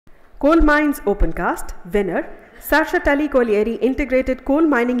Coal Mines Opencast winner Sarshatali Colliery Integrated Coal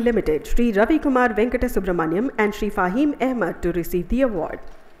Mining Limited, Shri Ravi Kumar Venkata Subramaniam and Shri Fahim Ahmed to receive the award.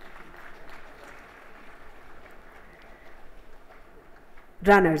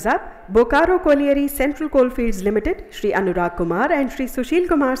 Runners-up, Bokaro Colliery Central Coalfields Limited, Shri Anurag Kumar and Shri Sushil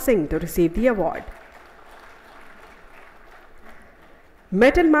Kumar Singh to receive the award.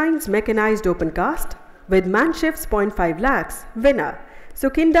 Metal Mines Mechanized Opencast with Manshifts 0.5 lakhs, winner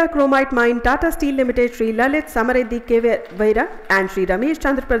Sukinda Chromite Mine Tata Steel Limited, Shri Lalit Samareddy Kevaira and Shri Ramesh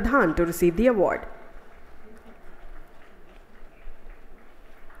Chandra Pradhan to receive the award.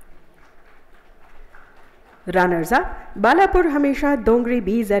 Runners-up, Balapur Hamesha Dongri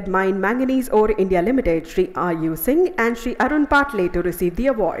BZ Mine Manganese Ore India Limited, Shri R.U. Singh and Shri Arun Patle to receive the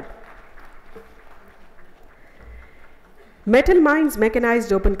award. Metal Mines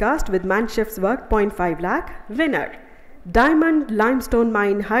Mechanized Opencast with Manshifts Work 0.5 lakh, winner Diamond Limestone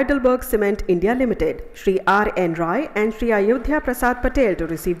Mine Heidelberg Cement India Limited, Shri R. N. Rai and Shri Ayodhya Prasad Patel to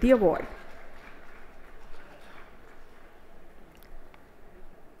receive the award.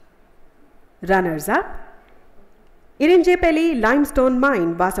 Runners-up, Irinjepeli Limestone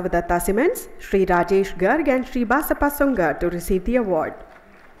Mine Vasavadatta Cements, Shri Rajesh Garg and Shri Basappa Sungar to receive the award.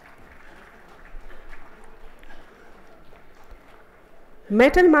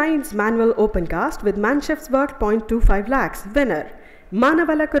 Metal Mines Manual Opencast with Manshifts Work 0.25 lakhs, winner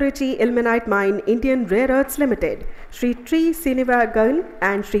Manavala Kuruchi Ilmenite Mine Indian Rare Earths Limited, Shri Tri Sinivagan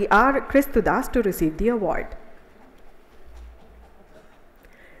and Shri R. Christudas to receive the award.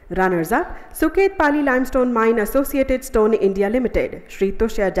 Runners-up, Suket Pali Limestone Mine Associated Stone India Limited, Shri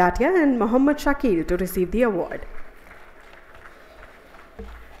Tushya Jatia and Mohammad Shakil to receive the award.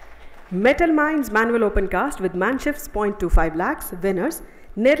 Metal Mines Manual Opencast with Manshifts 0.25 lakhs, winners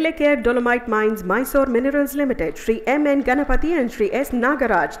Nirlekere Dolomite Mines Mysore Minerals Limited, Shri M. N. Ganapati and Shri S.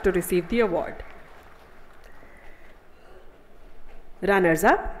 Nagaraj to receive the award.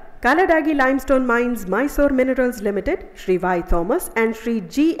 Runners-up, Kaladagi Limestone Mines Mysore Minerals Limited, Shri Y. Thomas and Shri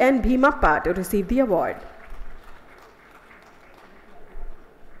G. N. Bhimappa to receive the award.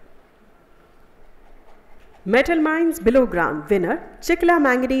 Metal Mines Below Ground winner Chikla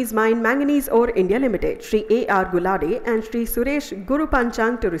Manganese Mine Manganese Ore India Limited, Shri A. R. Gulade and Shri Suresh Guru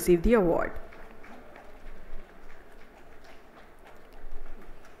Panchang to receive the award.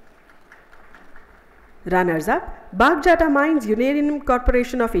 Runners-up, Bagjata Mines Uranium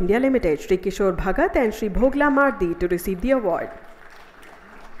Corporation of India Limited, Shri Kishore Bhagat and Shri Bhogla Mardi to receive the award.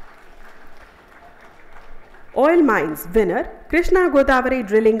 Oil Mines winner Krishna Godavari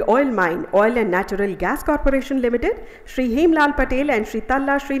Drilling Oil Mine Oil and Natural Gas Corporation Limited, Shri Hemlal Patel and Shri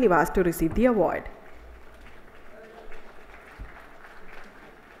Talla Srinivas to receive the award.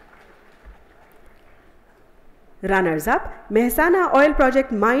 Runners-up, Mehsana Oil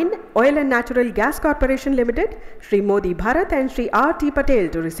Project Mine Oil and Natural Gas Corporation Limited, Shri Modi Bharat and Shri R. T. Patel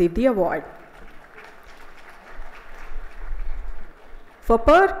to receive the award. For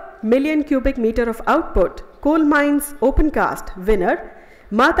per million cubic meter of output, Coal Mines Opencast winner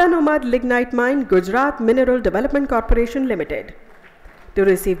Mata Nomad Lignite Mine Gujarat Mineral Development Corporation Limited. To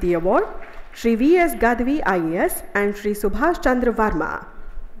receive the award, Shri V. S. Gadvi IAS and Shri Subhash Chandra Varma.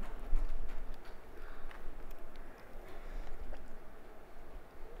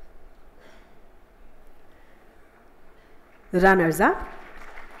 Runners-up,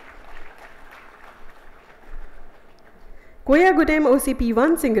 Koyagudem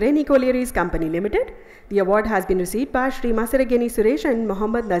OCP1 Singreni Collieries Company Limited. The award has been received by Shri Masarageni Suresh and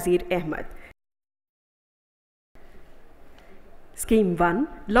Mohammad Nazir Ahmed. Scheme 1,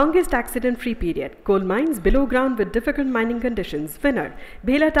 Longest Accident-Free Period, Coal Mines Below Ground with Difficult Mining Conditions, winner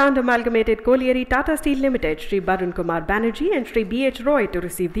Bhelatand Amalgamated Colliery Tata Steel Limited, Shri Barun Kumar Banerjee and Shri B. H. Roy to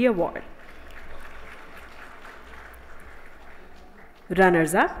receive the award.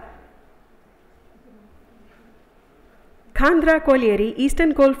 Runners-up, Khandra Colliery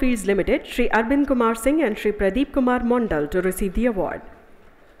Eastern Coalfields Limited, Shri Arvind Kumar Singh and Shri Pradeep Kumar Mondal to receive the award.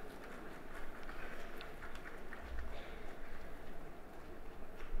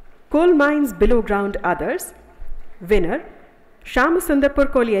 Coal Mines Below Ground Others, winner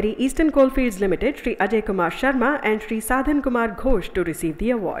Shamasundarpur Colliery Eastern Coalfields Limited, Shri Ajay Kumar Sharma and Shri Sadhan Kumar Ghosh to receive the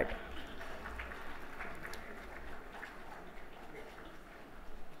award.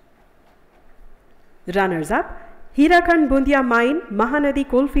 Runners-up, Hirakhand Bundia Mine Mahanadi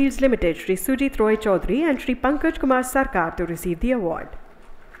Coalfields Limited, Shri Sujit Roy Chaudhary and Shri Pankaj Kumar Sarkar to receive the award.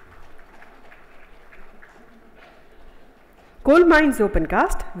 Coal Mines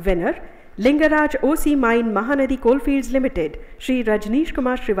Opencast winner Lingaraj OC Mine Mahanadi Coalfields Limited, Shri Rajneesh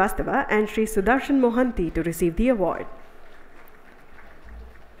Kumar Srivastava and Shri Sudarshan Mohanty to receive the award.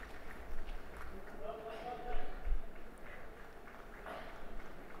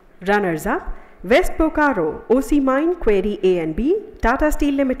 Runners-up, West Bokaro, OC Mine, Query A and B, Tata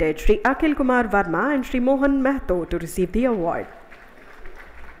Steel Limited, Shri Akhil Kumar Verma and Shri Mohan Mehto to receive the award.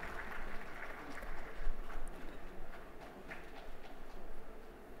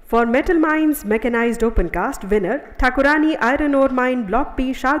 For Metal Mines Mechanized Open Cast, winner Thakurani Iron Ore Mine Block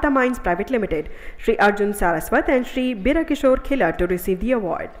P Sharda Mines Private Limited, Shri Arjun Saraswat and Shri Birakishore Khila to receive the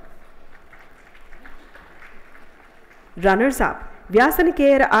award. Runners-up,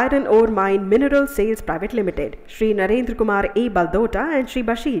 Vyasanikere Iron Ore Mine Mineral Sales Private Limited, Shri Narendra Kumar A. Baldota and Shri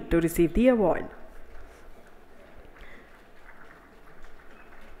Bashir to receive the award.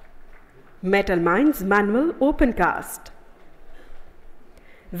 Metal Mines Manual Open Cast.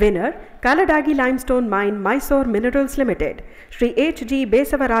 Winner Kaladagi Limestone Mine Mysore Minerals Limited, Shri H. G.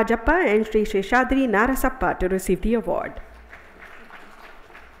 Besavarajappa and Shri Sheshadri Narasappa to receive the award.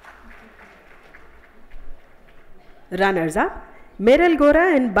 Runners-up, Meral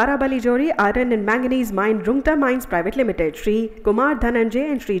Gora and Barabalijori Iron and Manganese Mine Rungta Mines Private Limited, Shri Kumar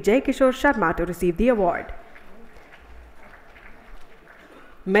Dhananjay and Shri Jay Kishore Sharma to receive the award.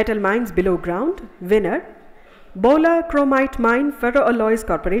 Metal Mines Below Ground, winner Bola Chromite Mine Ferroalloys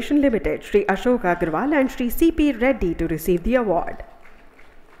Corporation Limited, Shri Ashok Agrawal and Shri C.P. Reddy to receive the award.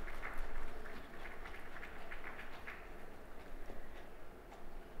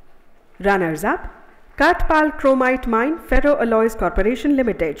 Runners-up, Katpal Chromite Mine Ferroalloys Corporation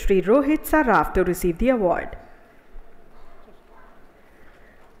Limited, Shri Rohit Saraf to receive the award.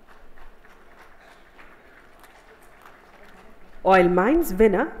 Oil Mines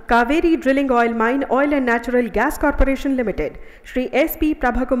winner Kaveri Drilling Oil Mine Oil and Natural Gas Corporation Limited, Shri S.P.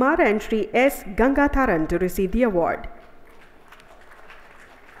 Prabhakumar and Shri S. Gangatharan to receive the award.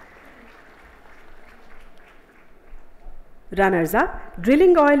 Runners-up,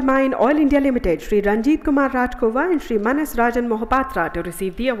 Drilling Oil Mine Oil India Limited, Shri Ranjit Kumar Rajkova and Shri Manas Rajan Mohapatra to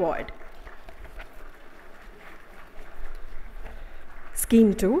receive the award.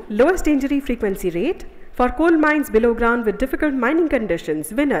 Scheme 2, Lowest Injury Frequency Rate. For coal mines below ground with difficult mining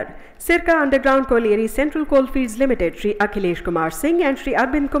conditions, winner Sirka Underground Colliery Central Coalfields Limited, Shri Akhilesh Kumar Singh and Shri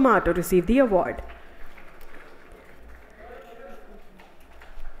Arvind Kumar to receive the award.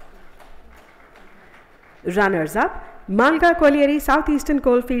 Runners-up, Malga Colliery Southeastern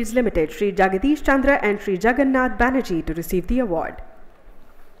Coalfields Limited, Shri Jagadish Chandra and Shri Jagannath Banerjee to receive the award.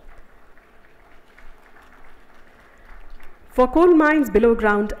 For coal mines below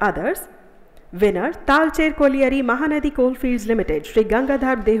ground others, winner Talcher Colliery Mahanadi Coalfields Limited, Shri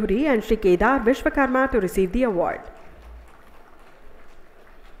Gangadhar Dehuri and Shri Kedar Vishwakarma to receive the award.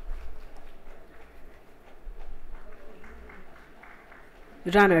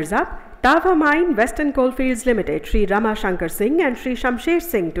 Runners-up, Tava Mine Western Coalfields Limited, Shri Rama Shankar Singh and Shri Shamsher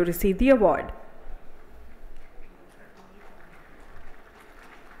Singh to receive the award.